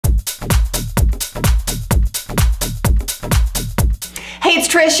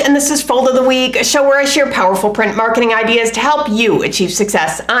Trish, and this is Fold of the Week, a show where I share powerful print marketing ideas to help you achieve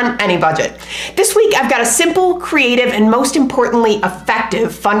success on any budget. This week, I've got a simple, creative, and most importantly,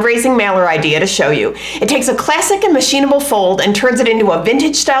 effective fundraising mailer idea to show you. It takes a classic and machinable fold and turns it into a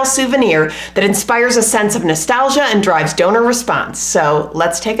vintage-style souvenir that inspires a sense of nostalgia and drives donor response. So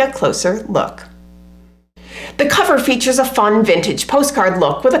let's take a closer look. The cover features a fun vintage postcard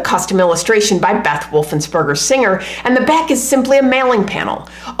look with a custom illustration by Beth, Wolfensberger singer, and the back is simply a mailing panel.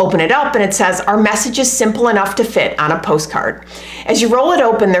 Open it up and it says, "Our message is simple enough to fit on a postcard." As you roll it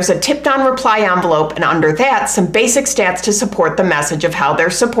open, there's a tipped-on reply envelope, and under that, some basic stats to support the message of how their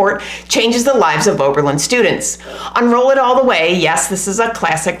support changes the lives of Oberlin students. Unroll it all the way. Yes, this is a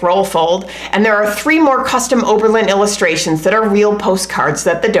classic roll fold, and there are 3 more custom Oberlin illustrations that are real postcards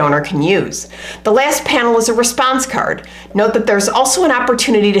that the donor can use. The last panel is a response card. Note that there's also an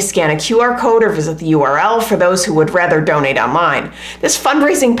opportunity to scan a QR code or visit the URL for those who would rather donate online. This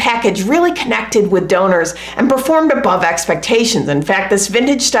fundraising package really connected with donors and performed above expectations. In fact, this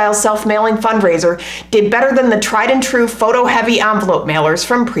vintage-style self-mailing fundraiser did better than the tried-and-true photo-heavy envelope mailers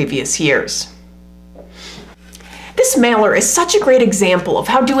from previous years. This mailer is such a great example of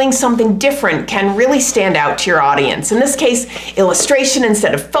how doing something different can really stand out to your audience. In this case, illustration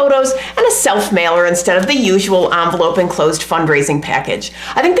instead of photos, and a self-mailer instead of the usual envelope-enclosed fundraising package.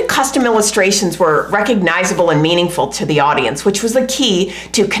 I think the custom illustrations were recognizable and meaningful to the audience, which was the key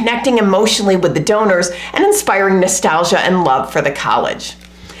to connecting emotionally with the donors and inspiring nostalgia and love for the college.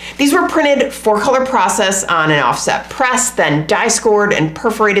 These were printed 4-color process on an offset press, then die scored and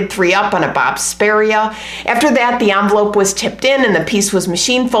perforated 3-up on a Bobst Speria. After that, the envelope was tipped in and the piece was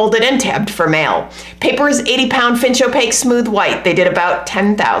machine folded and tabbed for mail. Paper is 80-pound Finch Opaque smooth white. They did about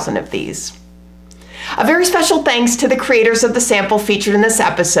 10,000 of these. A very special thanks to the creators of the sample featured in this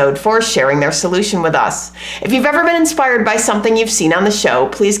episode for sharing their solution with us. If you've ever been inspired by something you've seen on the show,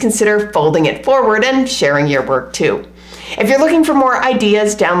 please consider folding it forward and sharing your work too. If you're looking for more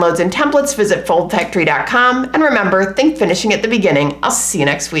ideas, downloads, and templates, visit Foldfactory.com. And remember, think finishing at the beginning. I'll see you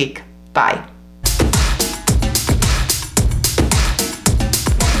next week. Bye.